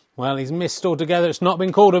 Well, he's missed altogether. It's not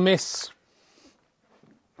been called a miss.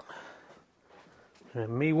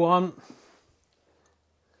 And me one.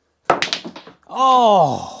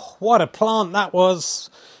 Oh, what a plant that was.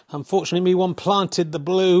 Unfortunately, me one planted the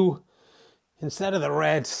blue instead of the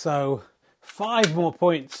red. So 5 more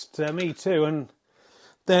points to me too. And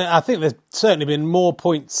I think there's certainly been more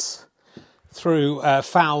points through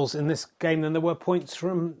fouls in this game than there were points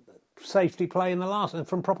from safety play in the last, and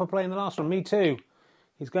from proper play in the last one. Me too.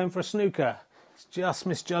 He's going for a snooker. He's just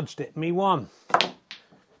misjudged it. Me one.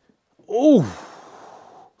 Oh,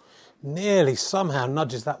 nearly somehow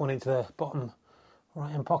nudges that one into the bottom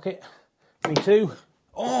right hand pocket. Me too.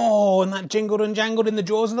 Oh, and that jingled and jangled in the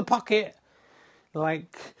jaws of the pocket.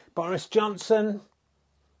 Like Boris Johnson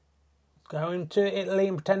going to Italy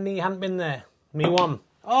and pretending he hadn't been there. Me one.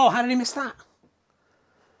 Oh, how did he miss that?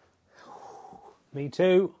 Me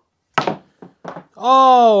too.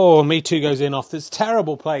 Oh, me too goes in off this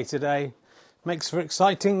terrible play today. Makes for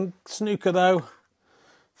exciting snooker though.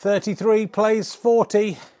 33 plays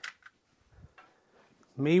 40.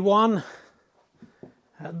 Me one.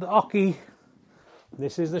 At the hockey.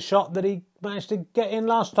 This is the shot that he managed to get in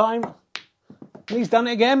last time. And he's done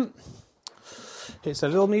it again. It's a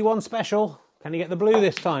little me one special. Can he get the blue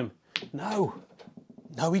this time? No.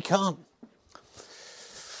 No, he can't.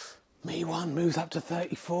 Me one moves up to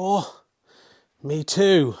 34. Me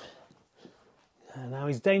two. And now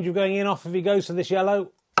he's in danger of going in off if he goes for this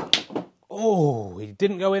yellow. Oh, he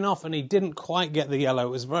didn't go in off and he didn't quite get the yellow.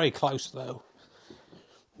 It was very close though.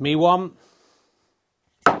 Me one.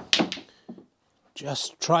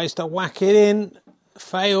 Just tries to whack it in.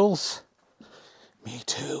 Fails. Me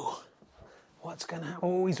too. What's going to happen?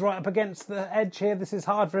 Oh, he's right up against the edge here. This is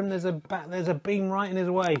hard for him. There's a beam right in his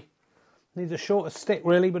way. Needs a shorter stick,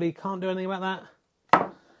 really, but he can't do anything about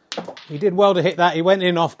that. He did well to hit that. He went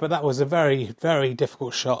in off, but that was a very, very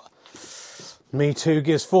difficult shot. Me too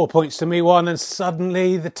gives 4 points to me one, and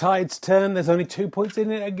suddenly the tides turn. There's only 2 points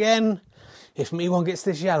in it again. If me one gets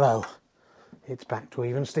this yellow, it's back to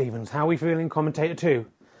even Stevens. How are we feeling, commentator two?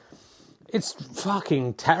 It's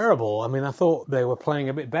fucking terrible. I mean, I thought they were playing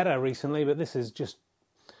a bit better recently, but this is just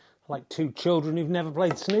like two children who've never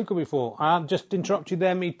played snooker before. I'll just interrupt you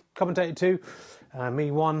there, me commentator two.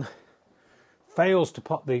 Me one fails to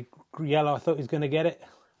pot the yellow. I thought he was going to get it.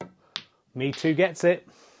 Me two gets it.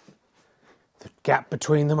 The gap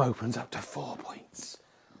between them opens up to 4 points.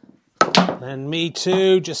 And me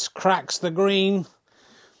too just cracks the green.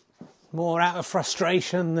 More out of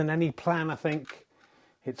frustration than any plan, I think.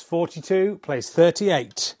 It's 42, plays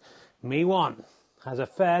 38. Me one has a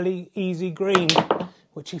fairly easy green,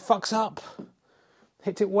 which he fucks up.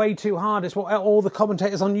 Hit it way too hard. It's what all the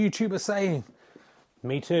commentators on YouTube are saying.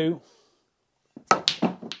 Me too.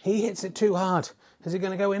 He hits it too hard. Is it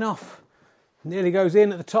going to go in off? Nearly goes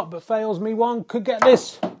in at the top, but fails. Me one could get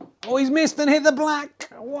this. Oh, he's missed and hit the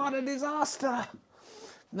black. What a disaster.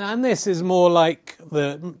 And this is more like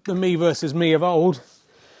the me versus me of old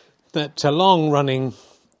that long-running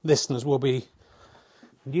listeners will be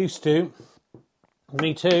used to.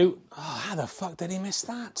 Me too. Oh, how the fuck did he miss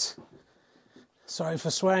that? Sorry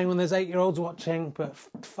for swearing when there's 8-year-olds watching, but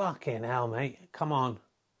fucking hell, mate. Come on.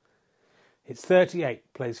 It's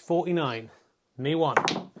 38, plays 49. Me one.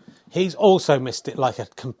 He's also missed it like a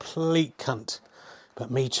complete cunt. But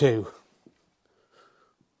me too.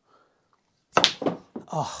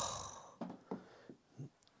 Oh.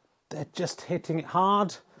 They're just hitting it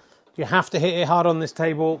hard. You have to hit it hard on this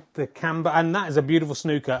table. The camber, and that is a beautiful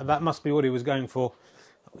snooker. That must be what he was going for.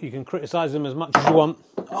 You can criticise him as much as you want.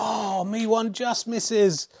 Oh, me one just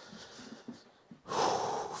misses.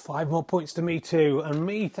 5 more points to me too.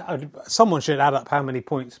 And someone should add up how many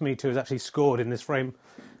points me too has actually scored in this frame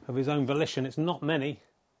of his own volition. It's not many.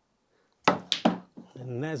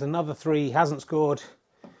 And there's another 3 he hasn't scored.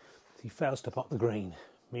 He fails to pop the green.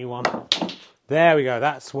 Me one. There we go.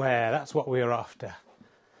 That's what we are after.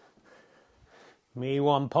 Me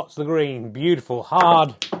one pots the green. Beautiful.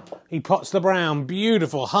 Hard. He pots the brown.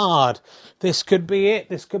 Beautiful. Hard. This could be it.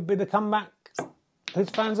 This could be the comeback his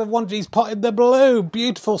fans have wanted. He's potted the blue.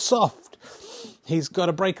 Beautiful. Soft. He's got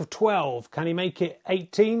a break of 12. Can he make it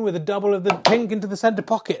 18 with a double of the pink into the centre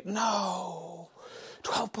pocket? No.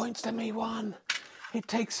 12 points to me one. It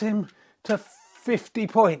takes him to 50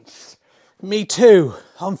 points. Me too.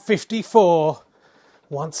 On 54.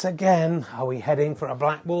 Once again, are we heading for a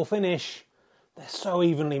black ball finish? They're so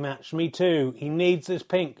evenly matched. Me too. He needs this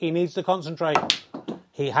pink. He needs to concentrate.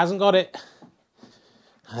 He hasn't got it.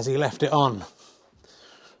 Has he left it on?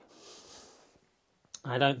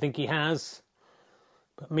 I don't think he has.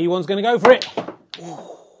 But me one's going to go for it.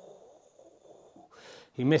 Ooh.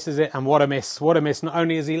 He misses it, and what a miss. What a miss. Not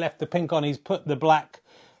only has he left the pink on, he's put the black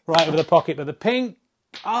right over the pocket, but the pink,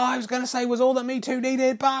 I was going to say, was all that me too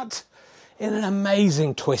needed, but in an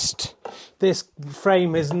amazing twist. This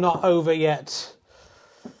frame is not over yet.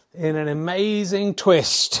 In an amazing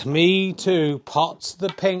twist, me too pots the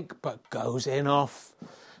pink, but goes in off,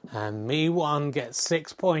 and me one gets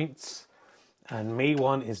 6 points, and me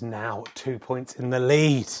one is now 2 points in the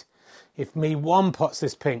lead. If me one pots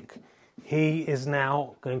this pink, he is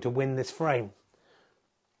now going to win this frame.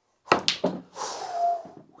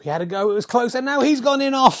 We had a go, it was close, and now he's gone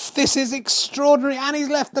in off. This is extraordinary, and he's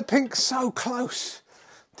left the pink so close.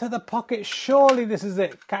 To the pocket. Surely this is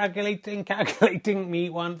it. Calculating. Me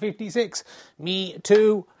 156. Me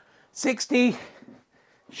 260.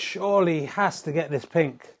 Surely he has to get this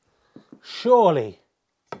pink. Surely.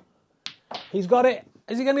 He's got it.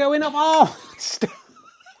 Is he going to go in? Oh!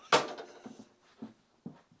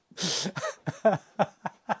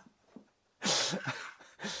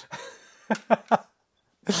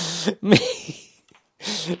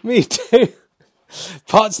 Me too.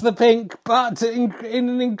 Pots the pink, but in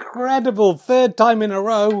an incredible third time in a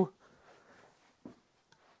row.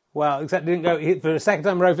 Well, except it didn't go for the second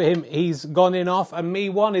time in a row for him. He's gone in off, and me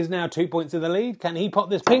one is now 2 points in the lead. Can he pot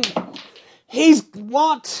this pink? He's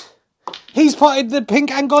what? He's potted the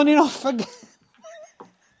pink and gone in off again.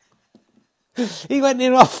 He went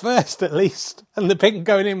in off first, at least, and the pink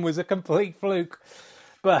going in was a complete fluke.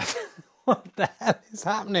 But what the hell is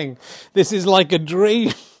happening? This is like a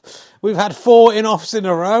dream. We've had 4 in-offs in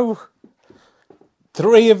a row.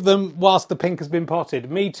 3 of them whilst the pink has been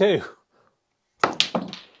potted. Me too.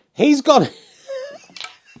 He's gone.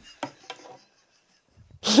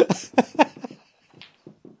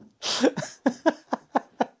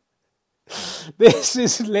 This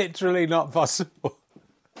is literally not possible.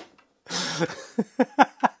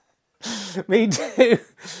 Me too.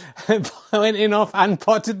 I went in off and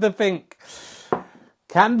potted the pink.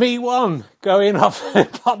 Can me1 go in off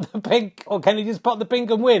and pot the pink? Or can he just pot the pink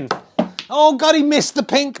and win? Oh God, he missed the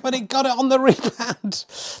pink, but he got it on the rebound.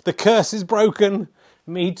 The curse is broken.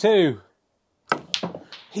 Me too.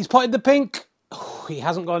 He's potted the pink. Oh, he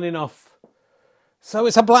hasn't gone in off. So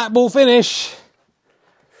it's a black ball finish.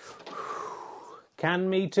 Can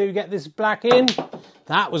me too get this black in?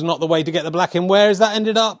 That was not the way to get the black in. Where has that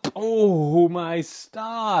ended up? Oh, my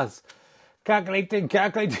stars. Calculating.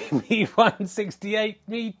 Me 168,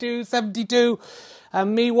 me 272.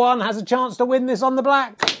 And me 1 has a chance to win this on the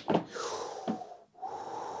black.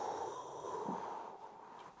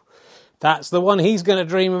 That's the one he's going to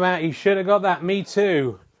dream about. He should have got that. Me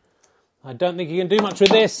too. I don't think he can do much with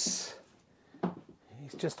this.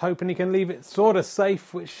 He's just hoping he can leave it sort of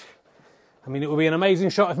safe, which... I mean, it will be an amazing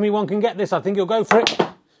shot if me 1 can get this. I think he'll go for it.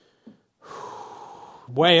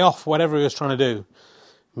 Way off whatever he was trying to do.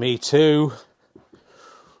 Me too.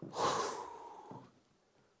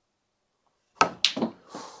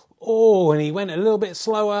 Oh, and he went a little bit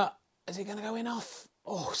slower. Is he going to go in off?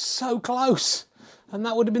 Oh, so close. And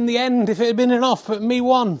that would have been the end if it had been an off, but me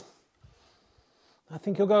 1. I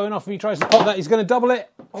think he'll go in off if he tries to pop that. He's going to double it.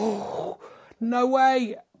 Oh, no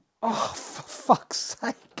way. Oh, for fuck's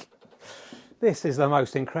sake. This is the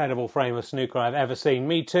most incredible frame of snooker I've ever seen.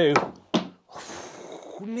 Me too.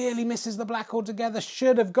 Nearly misses the black altogether.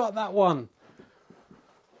 Should have got that one.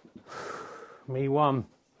 Me 1.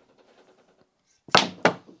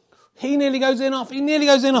 He nearly goes in off. He nearly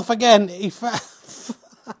goes in off again.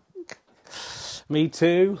 Me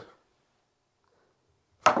too.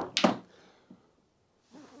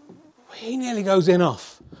 He nearly goes in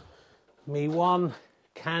off. Me 1.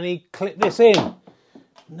 Can he clip this in?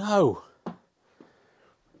 No.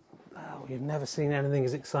 You've never seen anything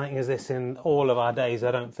as exciting as this in all of our days,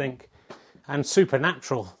 I don't think. And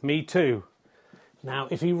supernatural. Me too. Now,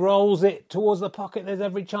 if he rolls it towards the pocket, there's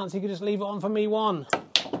every chance he could just leave it on for me 1.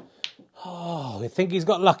 Oh, I think he's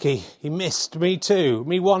got lucky. He missed. Me too.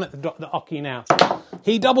 Me 1 at the hockey now.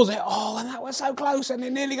 He doubles it. Oh, and that was so close, and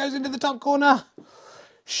it nearly goes into the top corner.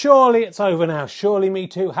 Surely it's over now. Surely me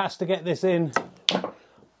too has to get this in.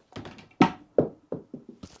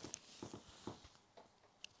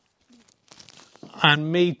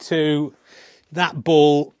 And me too, that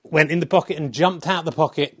ball went in the pocket and jumped out the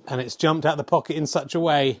pocket, and it's jumped out the pocket in such a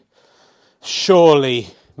way. Surely,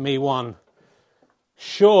 me 1.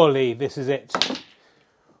 Surely this is it.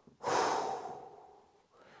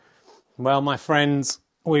 Well, my friends,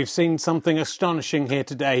 we've seen something astonishing here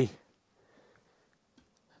today.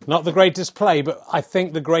 Not the greatest play, but I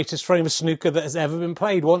think the greatest frame of snooker that has ever been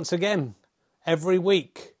played once again. Every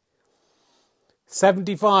week.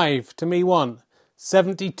 75 to me 1.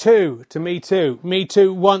 72 to me too. Me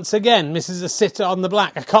too once again misses a sitter on the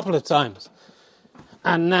black a couple of times.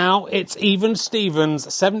 And now it's even Stevens,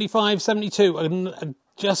 75-72.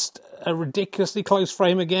 Just a ridiculously close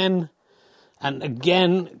frame again. And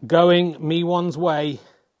again going me 1's way.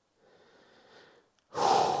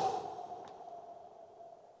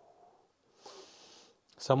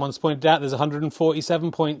 Someone's pointed out there's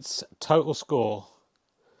 147 points total score.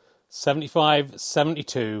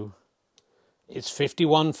 75-72. It's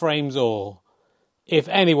 51 frames all. If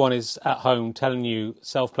anyone is at home telling you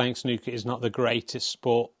self-playing snooker is not the greatest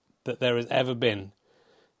sport that there has ever been,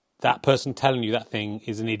 that person telling you that thing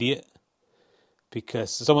is an idiot.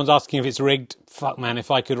 because someone's asking if it's rigged. Fuck, man,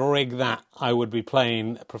 if I could rig that, I would be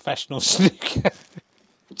playing professional snooker.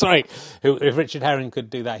 Sorry, if Richard Herring could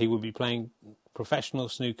do that, he would be playing professional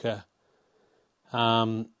snooker.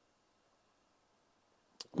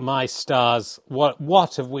 My stars,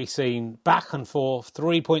 what have we seen? Back and forth,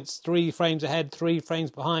 3 points, 3 frames ahead, 3 frames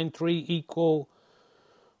behind, 3 equal.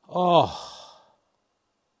 Oh,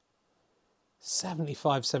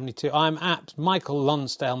 75-72. I'm apt. Michael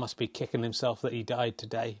Lonsdale must be kicking himself that he died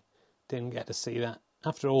today. Didn't get to see that.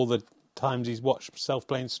 After all the times he's watched himself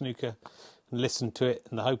playing snooker and listened to it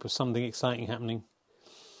in the hope of something exciting happening.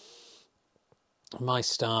 My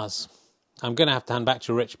stars. I'm going to have to hand back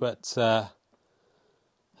to Rich, but...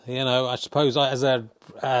 I suppose as a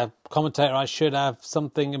commentator I should have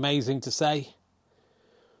something amazing to say.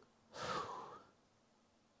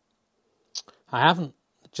 I haven't.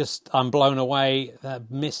 I'm blown away. That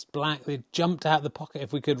missed black. It jumped out of the pocket.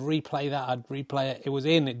 If we could replay that, I'd replay it. It was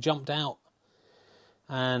in. It jumped out.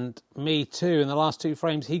 And Me Too, in the last 2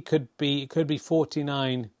 frames, it could be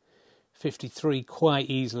 49-53 quite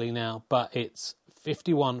easily now. But it's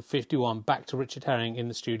 51-51. Back to Richard Herring in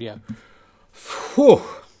the studio. Whew.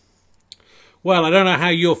 Well, I don't know how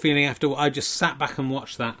you're feeling after. I just sat back and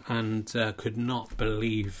watched that and could not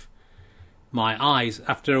believe my eyes.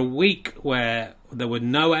 After a week where there were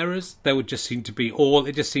no errors, there would just seem to be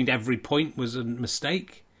it just seemed every point was a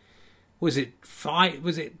mistake. Was it 5?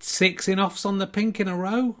 Was it 6 in-offs on the pink in a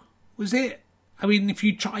row? Was it? I mean, if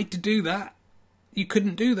you tried to do that, you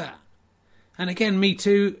couldn't do that. And again, Me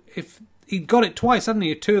Too, if he got it twice, hadn't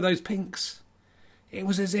he? 2 of those pinks. It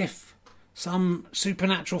was as if some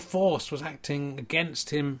supernatural force was acting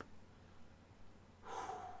against him.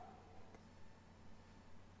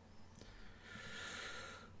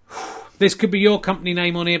 This could be your company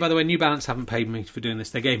name on here. By the way, New Balance haven't paid me for doing this.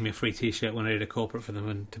 They gave me a free T-shirt when I did a corporate for them,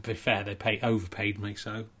 and to be fair, they overpaid me,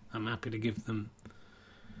 so I'm happy to give them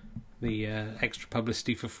the extra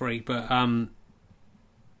publicity for free. But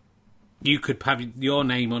you could have your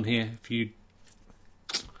name on here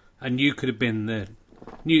and you could have been the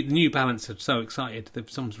New Balance are so excited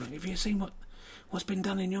that someone's ringing. Have you seen what's been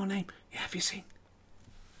done in your name? Yeah, have you seen?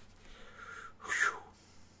 Whew.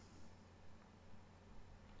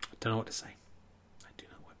 I don't know what to say. I do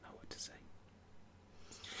not know what to say.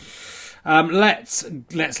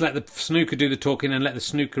 Let's let the snooker do the talking and let the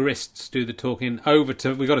snookerists do the talking. We've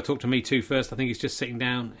got to talk to Me Too first. I think he's just sitting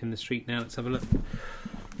down in the street now. Let's have a look.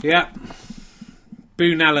 Yeah.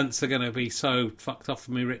 Boone Allants are going to be so fucked off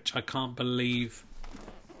for me, Rich. I can't believe...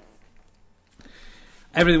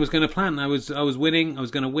 Everything was going to plan. I was winning. I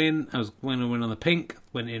was going to win. I was going to win on the pink.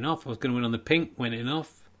 Went in off. I was going to win on the pink. Went in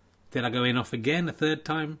off. Did I go in off again a third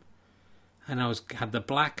time? And had the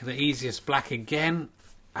black, the easiest black again.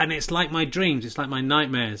 And it's like my dreams. It's like my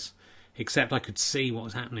nightmares. Except I could see what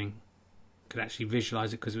was happening. Could actually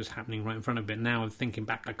visualise it because it was happening right in front of me. Now I'm thinking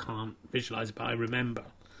back, I can't visualise it, but I remember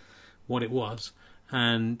what it was.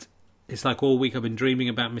 And it's like all week I've been dreaming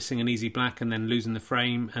about missing an easy black and then losing the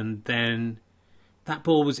frame, and then... That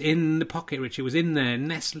ball was in the pocket, Rich. It was in there,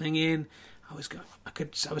 nestling in. I was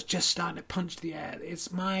just starting to punch the air.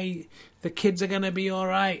 The kids are going to be all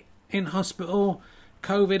right in hospital.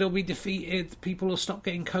 COVID will be defeated. People will stop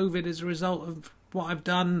getting COVID as a result of what I've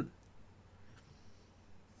done.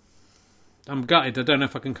 I'm gutted. I don't know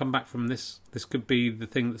if I can come back from this. This could be the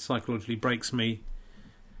thing that psychologically breaks me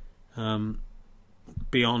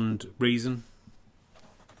beyond reason.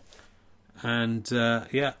 And,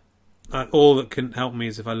 yeah. All that can help me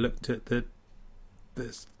is if I looked at the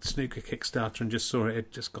snooker Kickstarter and just saw it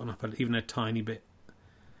had just gone up even a tiny bit.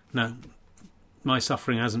 No, my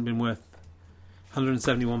suffering hasn't been worth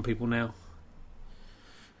 171 people now.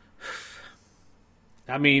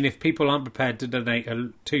 I mean, if people aren't prepared to donate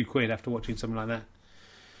 £2 after watching something like that,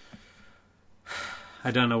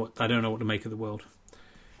 I don't know what to make of the world.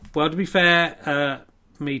 Well, to be fair,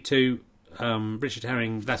 Me Too, Richard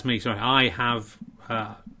Herring. That's me. Sorry, I have.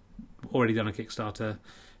 Already done a Kickstarter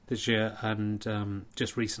this year and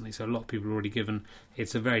just recently, so a lot of people have already given.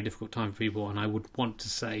 It's a very difficult time for people, and I would want to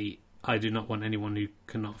say I do not want anyone who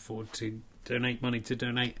cannot afford to donate money to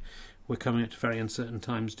donate. We're coming at very uncertain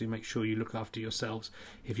times. Do make sure you look after yourselves.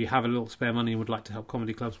 If you have a little spare money and would like to help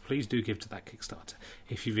comedy clubs, please do give to that Kickstarter.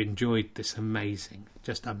 If you've enjoyed this amazing,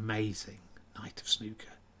 just amazing night of snooker,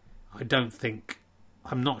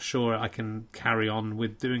 I'm not sure I can carry on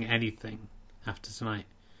with doing anything after tonight,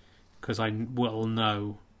 because I will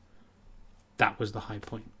know that was the high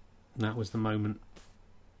point. That was the moment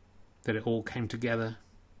that it all came together,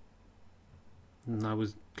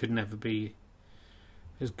 and could never be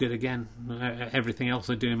as good again. Everything else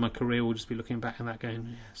I do in my career will just be looking back at that going,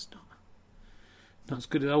 yeah, Not as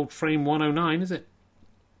good as old frame 109, is it?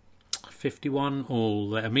 51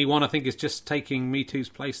 all there. Me one, I think, is just taking Me Too's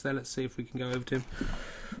place there. Let's see if we can go over to him.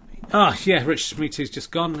 Oh, yeah, Rich Me Too's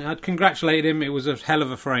just gone. I'd congratulate him. It was a hell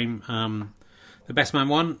of a frame. The best man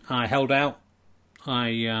won. I held out.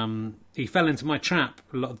 He fell into my trap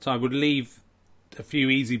a lot of the time. I would leave a few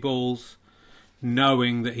easy balls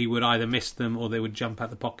knowing that he would either miss them or they would jump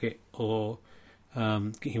out the pocket or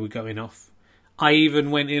he would go in off. I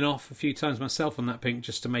even went in off a few times myself on that pink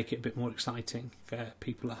just to make it a bit more exciting for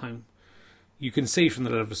people at home. You can see from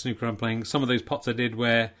the level of snooker I'm playing, some of those pots I did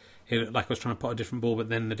where it looked like I was trying to pot a different ball, but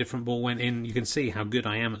then the different ball went in. You can see how good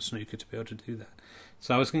I am at snooker to be able to do that.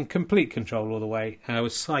 So I was in complete control all the way. I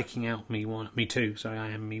was psyching out Me Too. Sorry,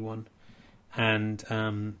 I am Me One. And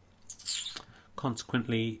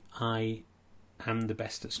consequently, I am the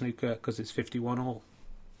best at snooker because it's 51 all.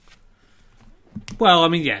 Well, I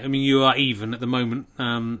mean, you are even at the moment.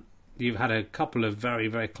 You've had a couple of very,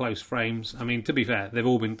 very close frames. I mean, to be fair, they've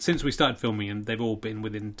all been, since we started filming, and they've all been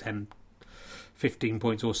within 10, 15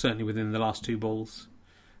 points, or certainly within the last two balls.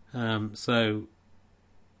 So,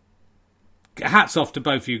 hats off to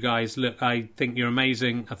both you guys. Look, I think you're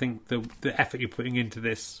amazing. I think the effort you're putting into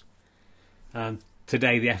this,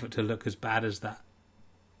 today, the effort to look as bad as that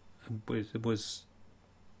was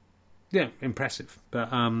impressive.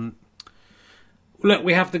 But, look,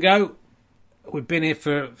 we have to go. We've been here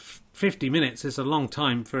for 50 minutes. It's a long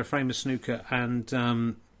time for a frame of snooker.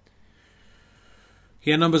 And,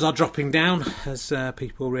 numbers are dropping down as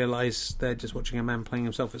people realise they're just watching a man playing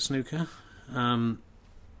himself at snooker.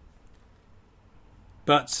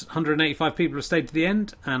 But 185 people have stayed to the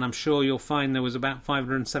end. And I'm sure you'll find there was about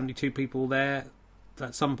 572 people there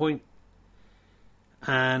at some point.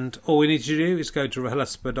 And all we need to do is go to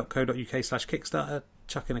rahelasper.co.uk/Kickstarter,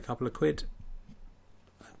 chuck in a couple of quid.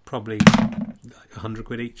 Probably like 100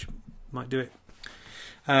 quid each might do it,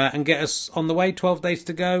 and get us on the way. 12 days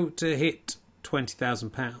to go to hit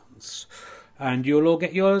 £20,000, and you'll all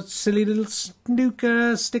get your silly little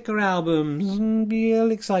snooker sticker albums and be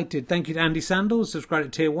all excited. Thank you to Andy Sandals, subscribed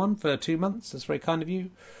at tier 1 for 2 months. That's very kind of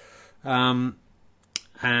you. And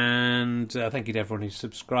thank you to everyone who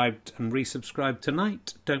subscribed and resubscribed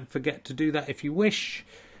tonight. Don't forget to do that if you wish.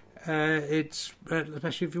 It's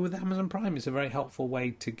especially if you're with Amazon Prime, it's a very helpful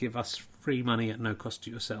way to give us free money at no cost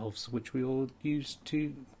to yourselves, which we all use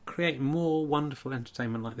to create more wonderful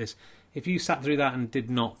entertainment like this. If you sat through that and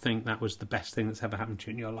did not think that was the best thing that's ever happened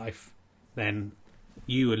to you in your life, then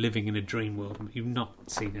you are living in a dream world. You've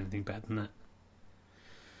not seen anything better than that.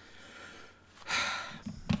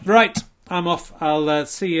 Right, I'm off. I'll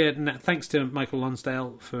see you. Thanks to Michael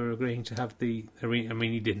Lonsdale for agreeing to have the arena. I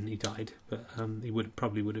mean, he didn't. He died, but he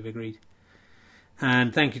probably would have agreed.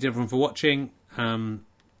 And thank you to everyone for watching.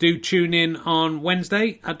 Do tune in on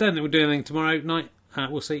Wednesday. I don't think we'll do anything tomorrow night.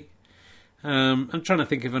 We'll see. I'm trying to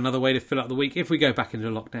think of another way to fill up the week. If we go back into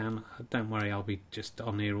lockdown, don't worry, I'll be just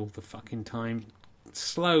on here all the fucking time,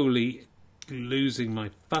 slowly losing my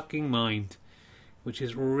fucking mind. Which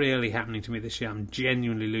is really happening to me this year. I'm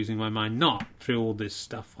genuinely losing my mind. Not through all this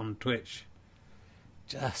stuff on Twitch.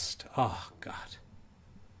 Just, oh, God.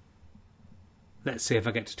 Let's see if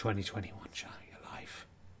I get to 2021, shall you, life?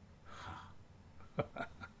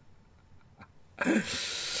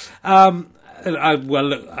 I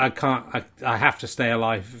can't. I have to stay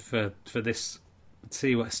alive for this.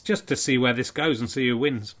 Just to see where this goes and see who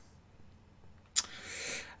wins.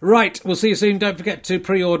 Right, we'll see you soon. Don't forget to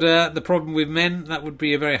pre-order The Problem with Men. That would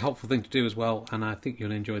be a very helpful thing to do as well, and I think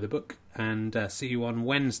you'll enjoy the book. And see you on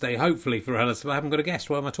Wednesday, hopefully, for Alice. I haven't got a guest.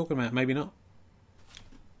 What am I talking about? Maybe not.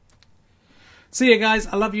 See you guys.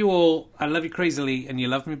 I love you all. I love you crazily, and you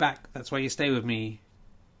love me back. That's why you stay with me.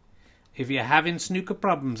 If you're having snooker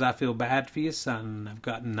problems, I feel bad for your son. I've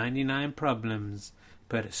got 99 problems,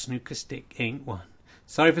 but a snooker stick ain't one.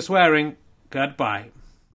 Sorry for swearing. Goodbye.